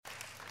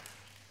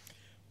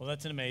Well,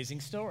 that's an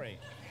amazing story.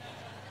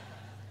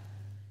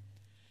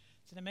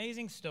 It's an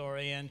amazing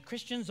story, and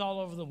Christians all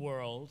over the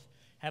world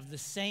have the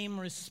same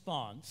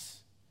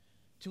response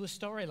to a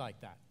story like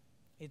that.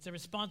 It's a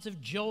response of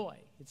joy.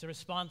 It's a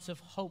response of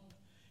hope.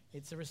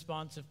 It's a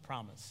response of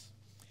promise.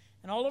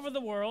 And all over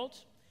the world,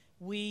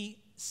 we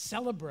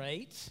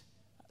celebrate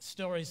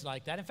stories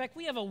like that. In fact,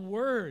 we have a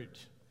word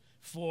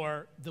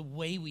for the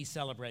way we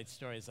celebrate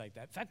stories like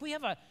that. In fact, we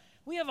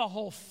have a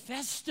whole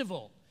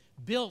festival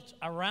built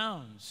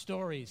around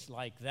stories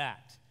like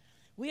that.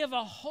 We have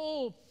a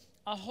whole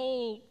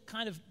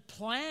kind of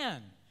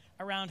plan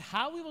around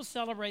how we will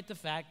celebrate the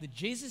fact that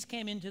Jesus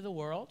came into the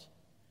world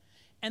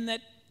and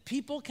that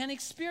people can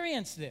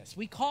experience this.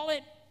 We call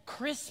it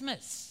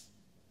Christmas.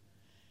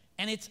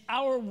 And it's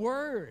our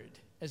word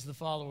as the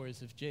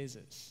followers of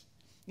Jesus.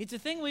 It's a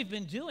thing we've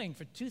been doing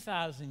for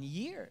 2,000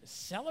 years,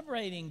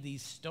 celebrating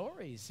these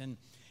stories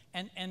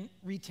and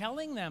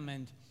retelling them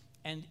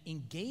and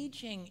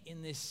engaging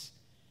in this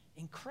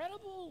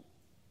incredible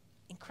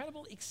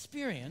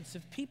experience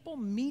of people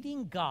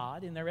meeting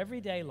God in their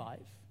everyday life,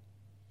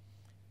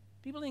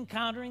 people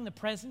encountering the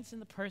presence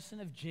and the person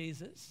of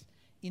Jesus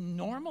in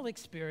normal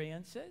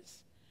experiences,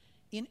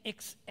 in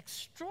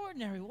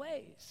extraordinary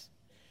ways.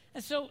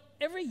 And so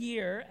every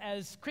year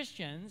as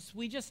Christians,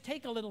 we just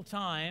take a little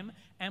time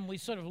and we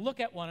sort of look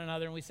at one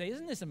another and we say,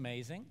 isn't this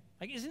amazing?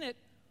 Like, isn't it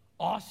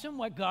awesome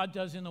what God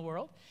does in the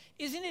world?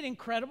 Isn't it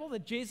incredible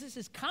that Jesus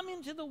has come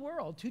into the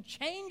world to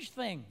change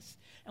things?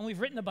 And we've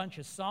written a bunch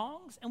of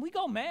songs, and we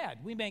go mad.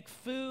 We make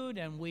food,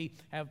 and we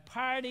have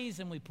parties,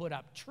 and we put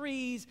up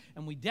trees,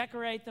 and we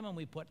decorate them, and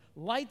we put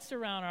lights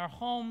around our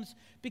homes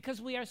because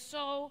we are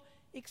so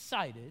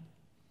excited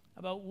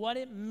about what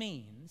it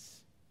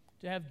means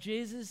to have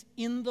Jesus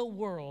in the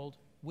world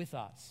with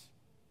us.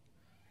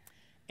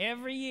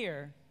 Every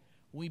year,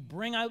 we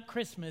bring out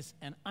Christmas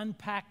and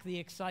unpack the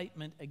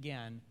excitement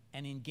again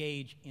and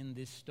engage in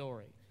this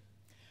story.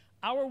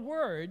 Our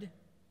word,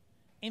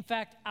 in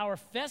fact, our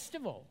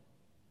festival,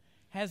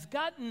 has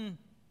gotten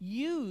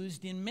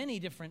used in many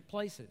different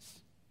places.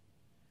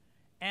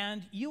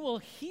 And you will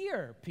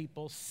hear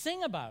people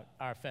sing about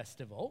our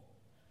festival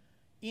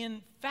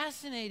in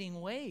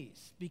fascinating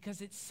ways because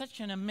it's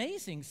such an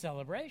amazing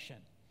celebration.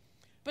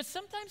 But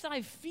sometimes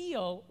I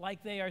feel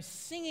like they are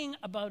singing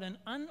about an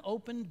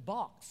unopened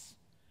box.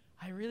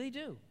 I really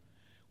do.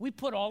 We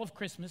put all of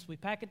Christmas, we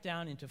pack it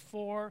down into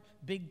 4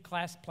 big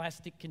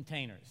plastic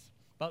containers.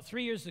 About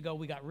 3 years ago,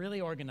 we got really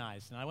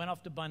organized, and I went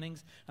off to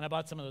Bunnings, and I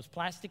bought some of those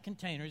plastic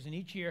containers, and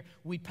each year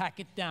we pack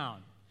it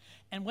down.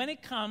 And when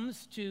it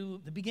comes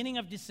to the beginning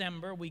of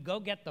December, we go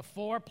get the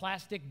 4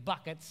 plastic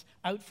buckets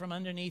out from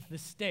underneath the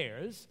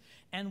stairs,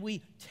 and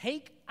we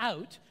take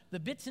out the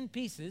bits and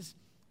pieces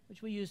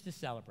which we use to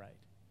celebrate.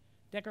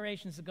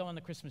 Decorations that go on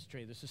the Christmas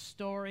tree. There's a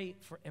story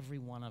for every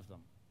one of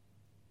them.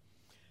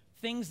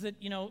 Things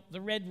that,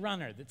 the red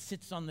runner that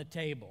sits on the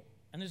table.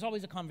 And there's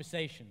always a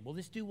conversation. Will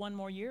this do one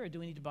more year, or do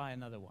we need to buy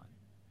another one?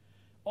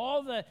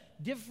 All the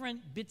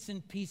different bits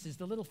and pieces,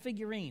 the little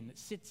figurine that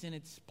sits in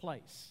its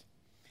place.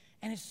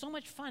 And it's so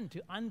much fun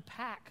to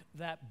unpack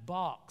that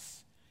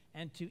box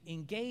and to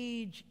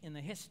engage in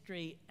the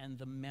history and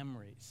the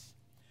memories.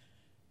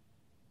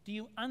 Do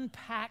you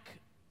unpack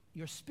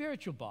your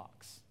spiritual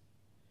box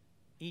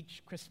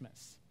each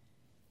Christmas?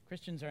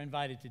 Christians are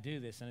invited to do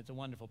this, and it's a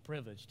wonderful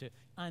privilege to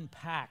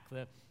unpack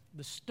the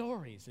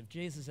stories of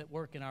Jesus at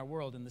work in our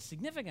world and the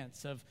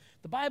significance of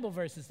the Bible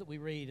verses that we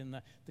read and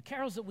the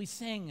carols that we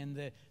sing and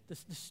the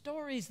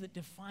stories that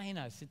define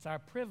us. It's our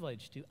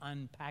privilege to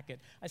unpack it.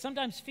 I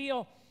sometimes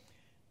feel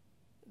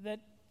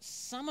that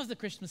some of the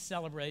Christmas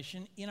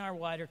celebration in our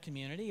wider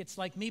community, it's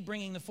like me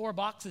bringing the 4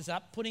 boxes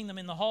up, putting them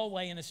in the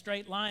hallway in a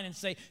straight line and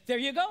say, there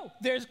you go,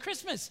 there's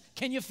Christmas.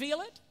 Can you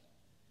feel it?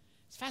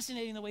 It's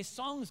fascinating the way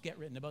songs get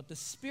written about the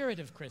spirit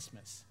of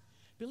Christmas.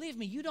 Believe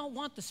me, you don't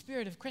want the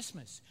spirit of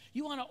Christmas.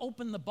 You want to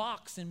open the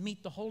box and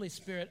meet the Holy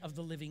Spirit of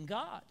the living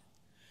God,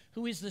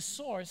 who is the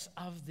source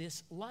of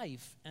this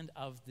life and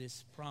of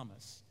this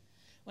promise.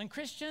 When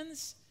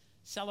Christians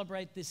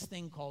celebrate this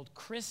thing called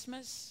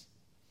Christmas,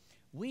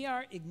 we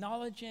are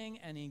acknowledging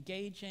and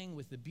engaging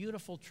with the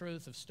beautiful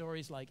truth of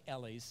stories like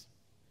Ellie's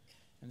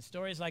and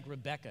stories like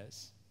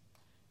Rebecca's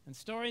and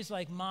stories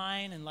like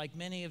mine and like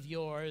many of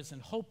yours,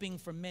 and hoping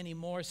for many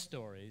more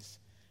stories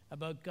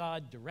about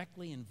God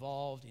directly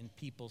involved in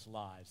people's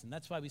lives. And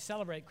that's why we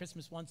celebrate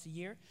Christmas once a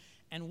year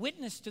and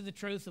witness to the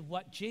truth of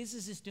what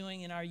Jesus is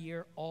doing in our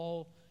year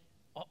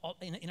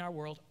in our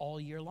world all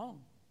year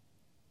long.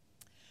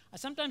 I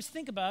sometimes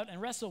think about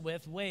and wrestle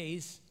with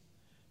ways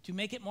to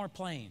make it more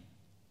plain,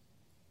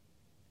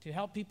 to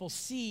help people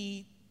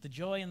see the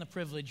joy and the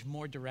privilege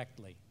more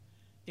directly.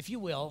 If you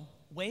will,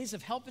 ways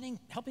of helping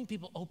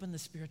people open the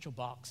spiritual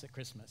box at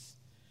Christmas,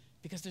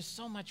 because there's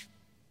so much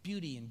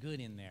beauty and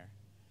good in there.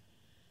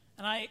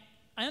 And I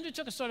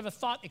undertook a sort of a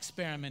thought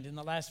experiment in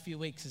the last few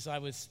weeks as I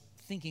was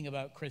thinking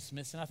about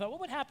Christmas, and I thought, what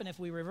would happen if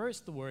we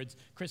reversed the words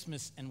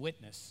Christmas and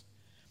witness?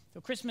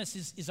 So Christmas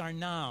is our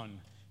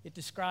noun. It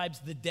describes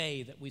the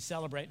day that we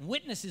celebrate, and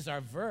witness is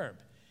our verb.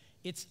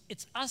 It's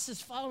us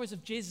as followers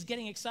of Jesus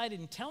getting excited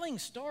and telling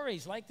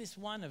stories like this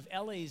one of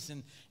Ellie's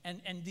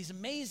and these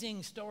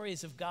amazing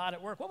stories of God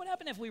at work. What would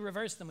happen if we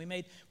reversed them? We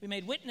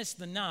made witness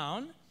the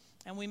noun,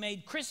 and we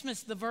made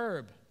Christmas the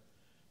verb.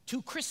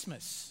 To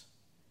Christmas.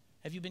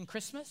 Have you been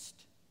Christmased?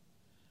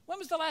 When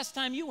was the last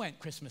time you went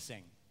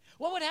Christmasing?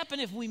 What would happen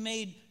if we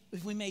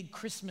made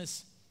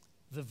Christmas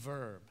the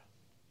verb?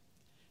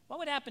 What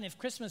would happen if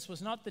Christmas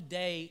was not the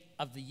day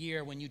of the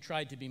year when you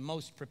tried to be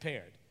most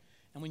prepared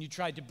and when you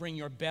tried to bring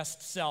your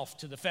best self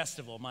to the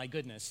festival, my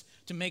goodness,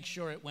 to make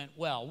sure it went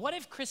well? What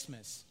if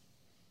Christmas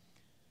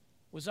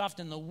was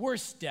often the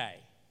worst day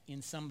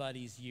in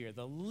somebody's year,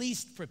 the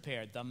least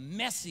prepared, the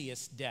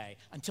messiest day,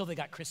 until they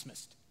got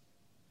Christmased?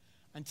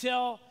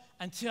 Until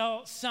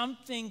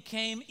something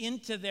came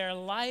into their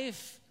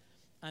life,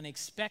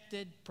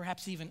 unexpected,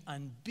 perhaps even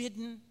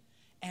unbidden,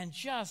 and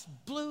just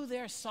blew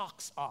their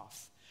socks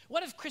off.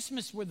 What if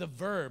Christmas were the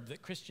verb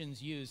that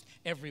Christians used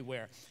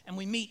everywhere? And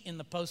we meet in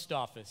the post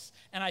office,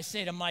 and I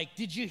say to Mike,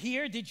 did you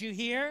hear? Did you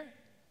hear?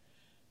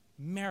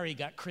 Mary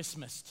got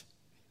Christmased.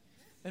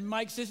 And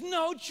Mike says,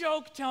 no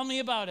joke, tell me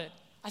about it.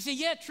 I say,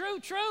 yeah, true.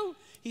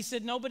 He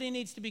said,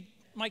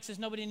 Mike says,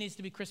 nobody needs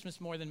to be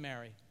Christmas more than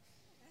Mary.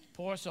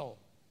 Poor soul.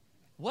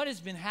 What has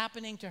been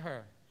happening to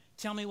her?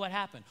 Tell me what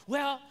happened.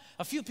 Well,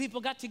 a few people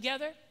got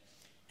together,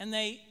 and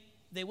they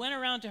went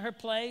around to her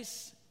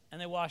place, and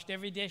they washed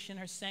every dish in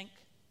her sink.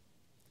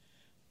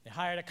 They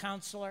hired a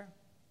counselor.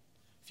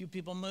 A few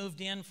people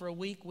moved in for a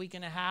week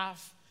and a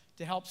half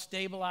to help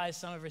stabilize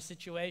some of her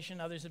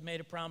situation. Others had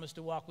made a promise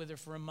to walk with her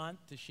for a month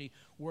as she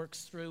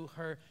works through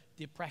her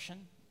depression.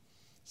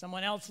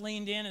 Someone else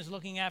leaned in, is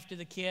looking after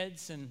the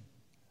kids. And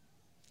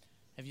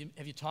have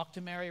you talked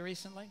to Mary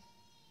recently?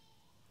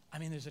 I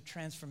mean, there's a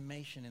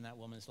transformation in that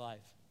woman's life.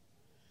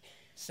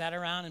 Sat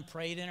around and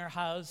prayed in her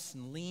house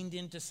and leaned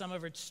into some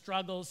of her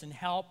struggles and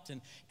helped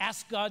and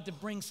asked God to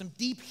bring some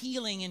deep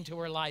healing into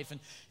her life.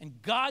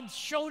 And God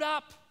showed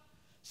up.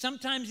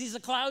 Sometimes he's a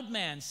cloud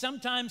man.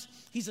 Sometimes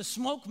he's a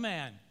smoke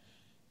man.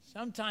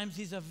 Sometimes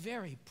he's a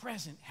very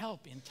present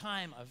help in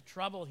time of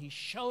trouble. He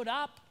showed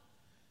up,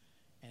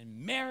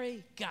 and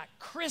Mary got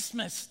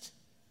Christmased.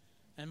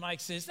 And Mike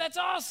says, that's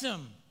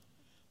awesome.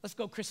 Let's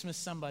go Christmas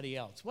somebody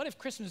else. What if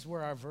Christmas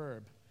were our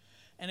verb?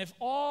 And if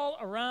all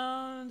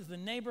around the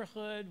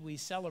neighborhood we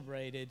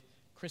celebrated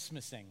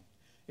Christmasing,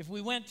 if we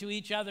went to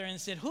each other and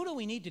said, who do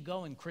we need to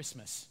go in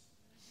Christmas?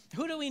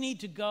 Who do we need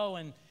to go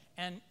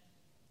and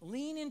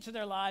lean into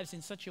their lives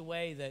in such a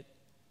way that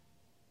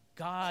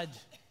God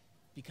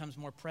becomes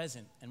more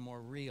present and more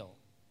real,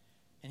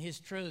 and his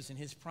truths and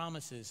his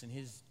promises and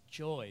his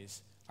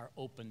joys are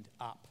opened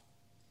up?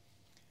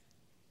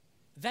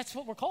 That's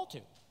what we're called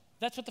to.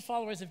 That's what the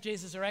followers of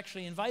Jesus are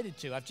actually invited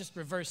to. I've just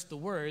reversed the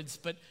words,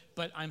 but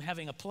I'm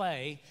having a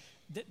play.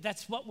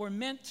 That's what we're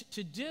meant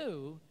to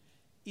do,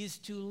 is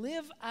to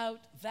live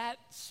out that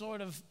sort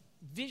of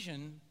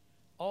vision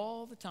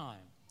all the time.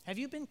 Have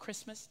you been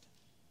Christmased?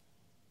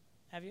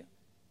 Have you?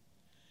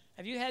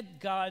 Have you had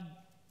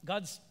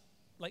God's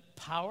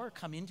power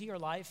come into your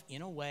life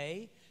in a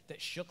way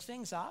that shook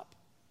things up?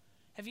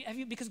 Have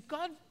you? Because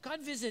God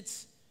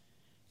visits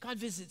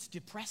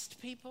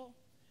depressed people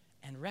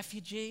and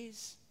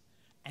refugees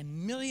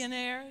and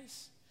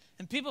millionaires,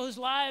 and people whose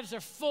lives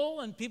are full,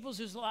 and people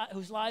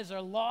whose lives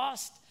are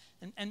lost.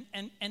 And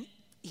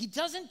he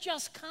doesn't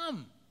just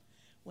come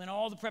when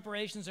all the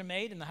preparations are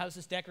made and the house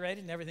is decorated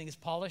and everything is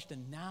polished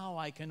and now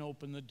I can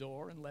open the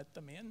door and let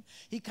them in.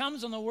 He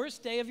comes on the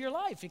worst day of your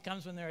life. He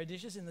comes when there are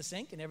dishes in the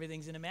sink and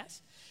everything's in a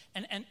mess.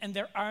 And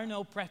there are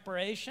no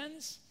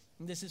preparations.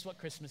 And this is what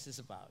Christmas is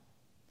about.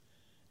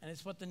 And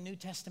it's what the New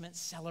Testament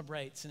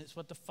celebrates, and it's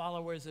what the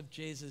followers of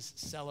Jesus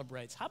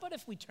celebrates. How about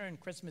if we turn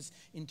Christmas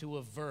into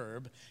a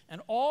verb,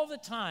 and all the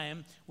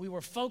time we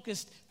were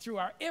focused through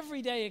our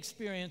everyday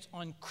experience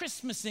on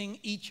Christmasing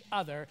each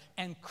other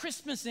and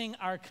Christmasing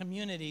our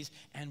communities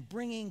and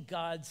bringing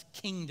God's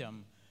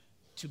kingdom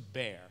to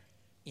bear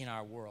in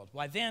our world?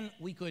 Why, then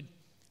we could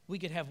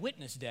have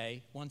Witness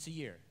Day once a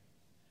year.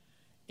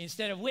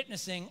 Instead of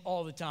witnessing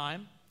all the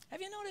time,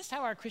 have you noticed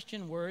how our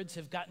Christian words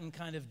have gotten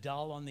kind of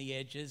dull on the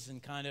edges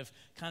and kind of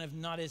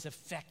not as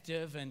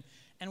effective?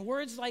 And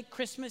words like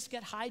Christmas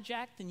get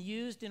hijacked and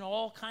used in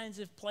all kinds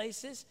of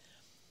places.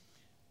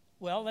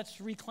 Well, let's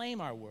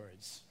reclaim our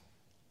words.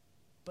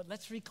 But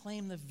let's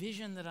reclaim the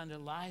vision that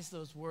underlies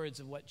those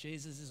words of what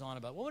Jesus is on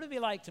about. What would it be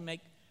like to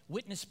make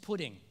witness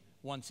pudding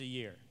once a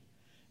year?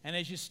 And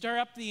as you stir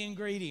up the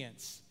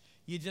ingredients,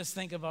 you just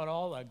think about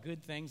all the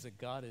good things that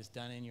God has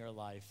done in your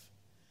life.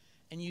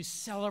 And you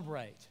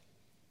celebrate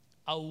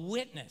a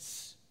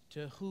witness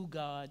to who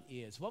God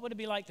is. What would it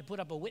be like to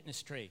put up a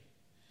witness tree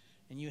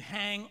and you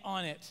hang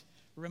on it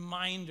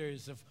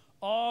reminders of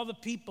all the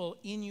people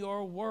in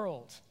your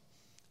world,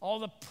 all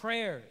the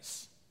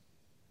prayers,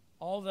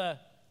 all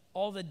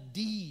the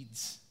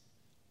deeds,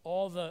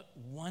 all the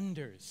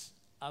wonders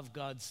of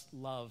God's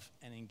love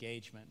and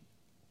engagement?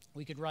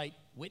 We could write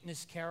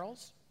witness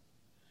carols,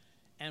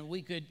 and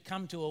we could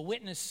come to a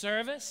witness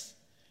service,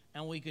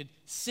 and we could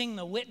sing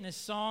the witness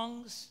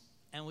songs,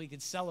 and we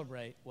could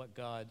celebrate what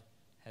God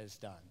has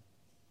done.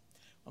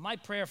 Well, my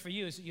prayer for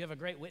you is that you have a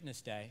great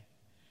witness day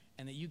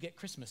and that you get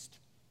Christmased.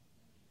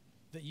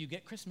 That you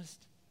get Christmased.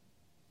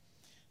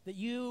 That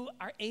you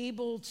are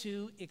able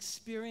to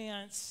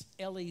experience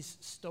Ellie's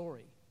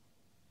story,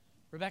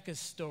 Rebecca's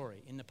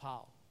story in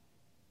Nepal.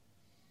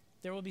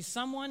 There will be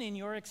someone in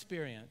your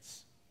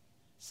experience,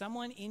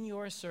 someone in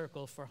your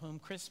circle for whom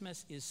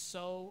Christmas is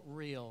so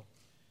real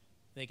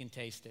they can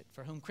taste it,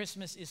 for whom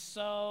Christmas is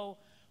so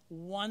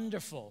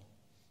wonderful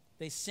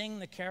they sing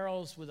the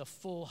carols with a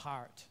full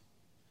heart.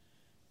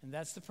 And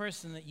that's the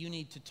person that you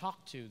need to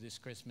talk to this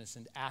Christmas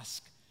and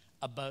ask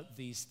about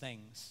these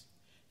things.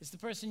 It's the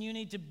person you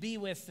need to be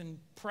with and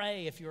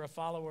pray if you're a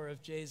follower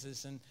of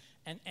Jesus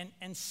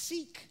and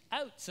seek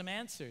out some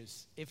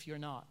answers if you're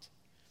not.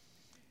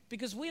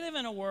 Because we live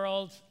in a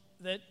world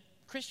that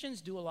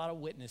Christians do a lot of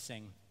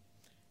witnessing,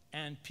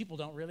 and people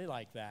don't really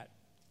like that.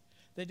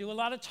 They do a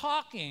lot of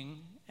talking,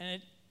 and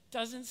it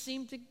doesn't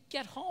seem to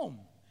get home.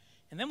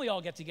 And then we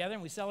all get together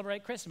and we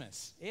celebrate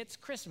Christmas. It's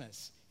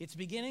Christmas. It's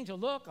beginning to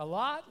look a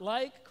lot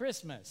like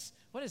Christmas.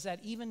 What does that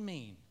even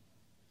mean?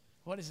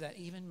 What does that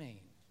even mean?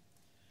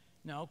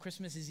 No,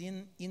 Christmas is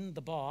in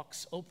the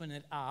box. Open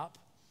it up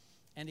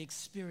and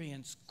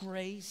experience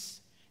grace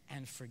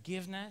and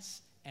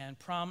forgiveness and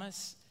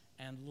promise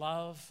and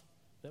love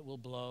that will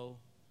blow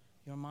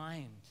your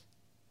mind.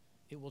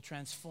 It will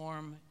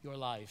transform your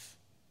life.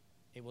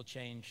 It will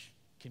change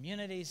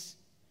communities.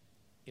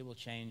 It will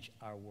change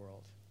our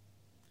world.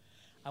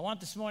 I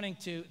want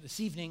this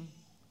evening,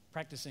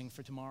 practicing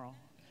for tomorrow,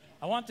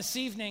 I want this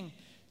evening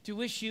to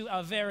wish you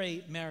a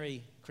very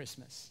Merry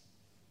Christmas.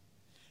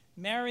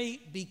 Merry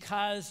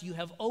because you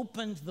have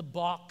opened the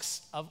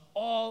box of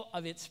all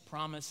of its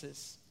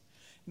promises.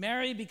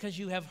 Merry because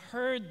you have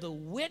heard the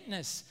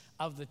witness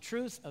of the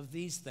truth of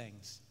these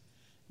things.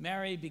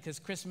 Merry because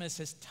Christmas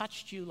has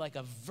touched you like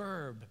a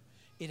verb.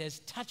 It has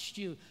touched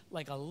you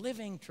like a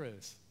living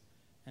truth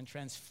and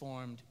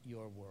transformed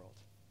your world.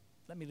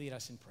 Let me lead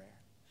us in prayer.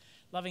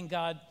 Loving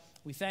God,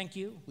 we thank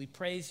you, we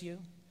praise you,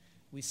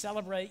 we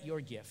celebrate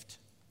your gift.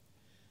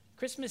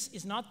 Christmas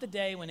is not the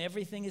day when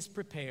everything is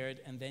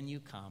prepared and then you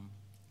come.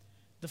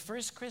 The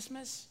first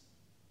Christmas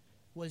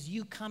was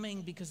you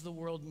coming because the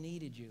world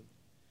needed you,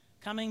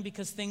 coming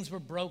because things were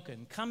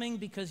broken, coming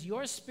because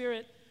your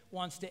Spirit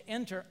wants to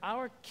enter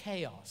our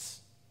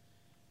chaos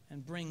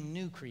and bring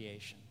new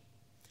creation.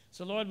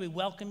 So Lord, we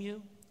welcome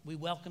you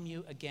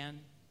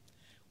again.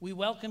 We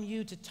welcome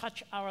you to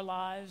touch our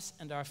lives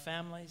and our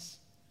families.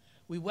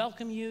 We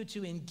welcome you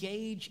to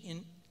engage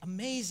in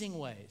amazing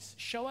ways.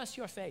 Show us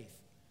your faith,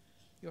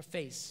 your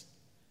face,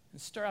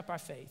 and stir up our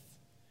faith.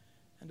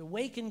 And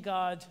awaken,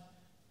 God,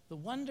 the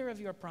wonder of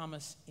your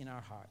promise in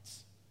our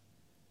hearts.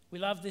 We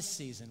love this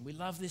season. We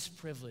love this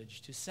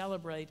privilege to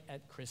celebrate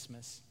at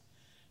Christmas.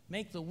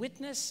 Make the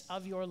witness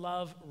of your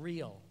love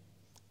real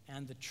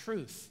and the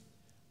truth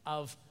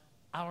of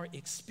our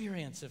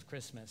experience of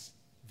Christmas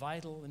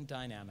vital and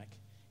dynamic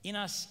in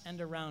us and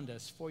around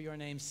us for your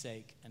name's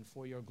sake and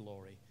for your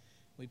glory.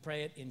 We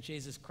pray it in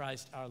Jesus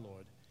Christ our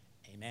Lord.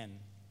 Amen.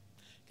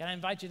 Can I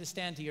invite you to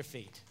stand to your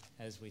feet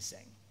as we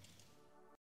sing?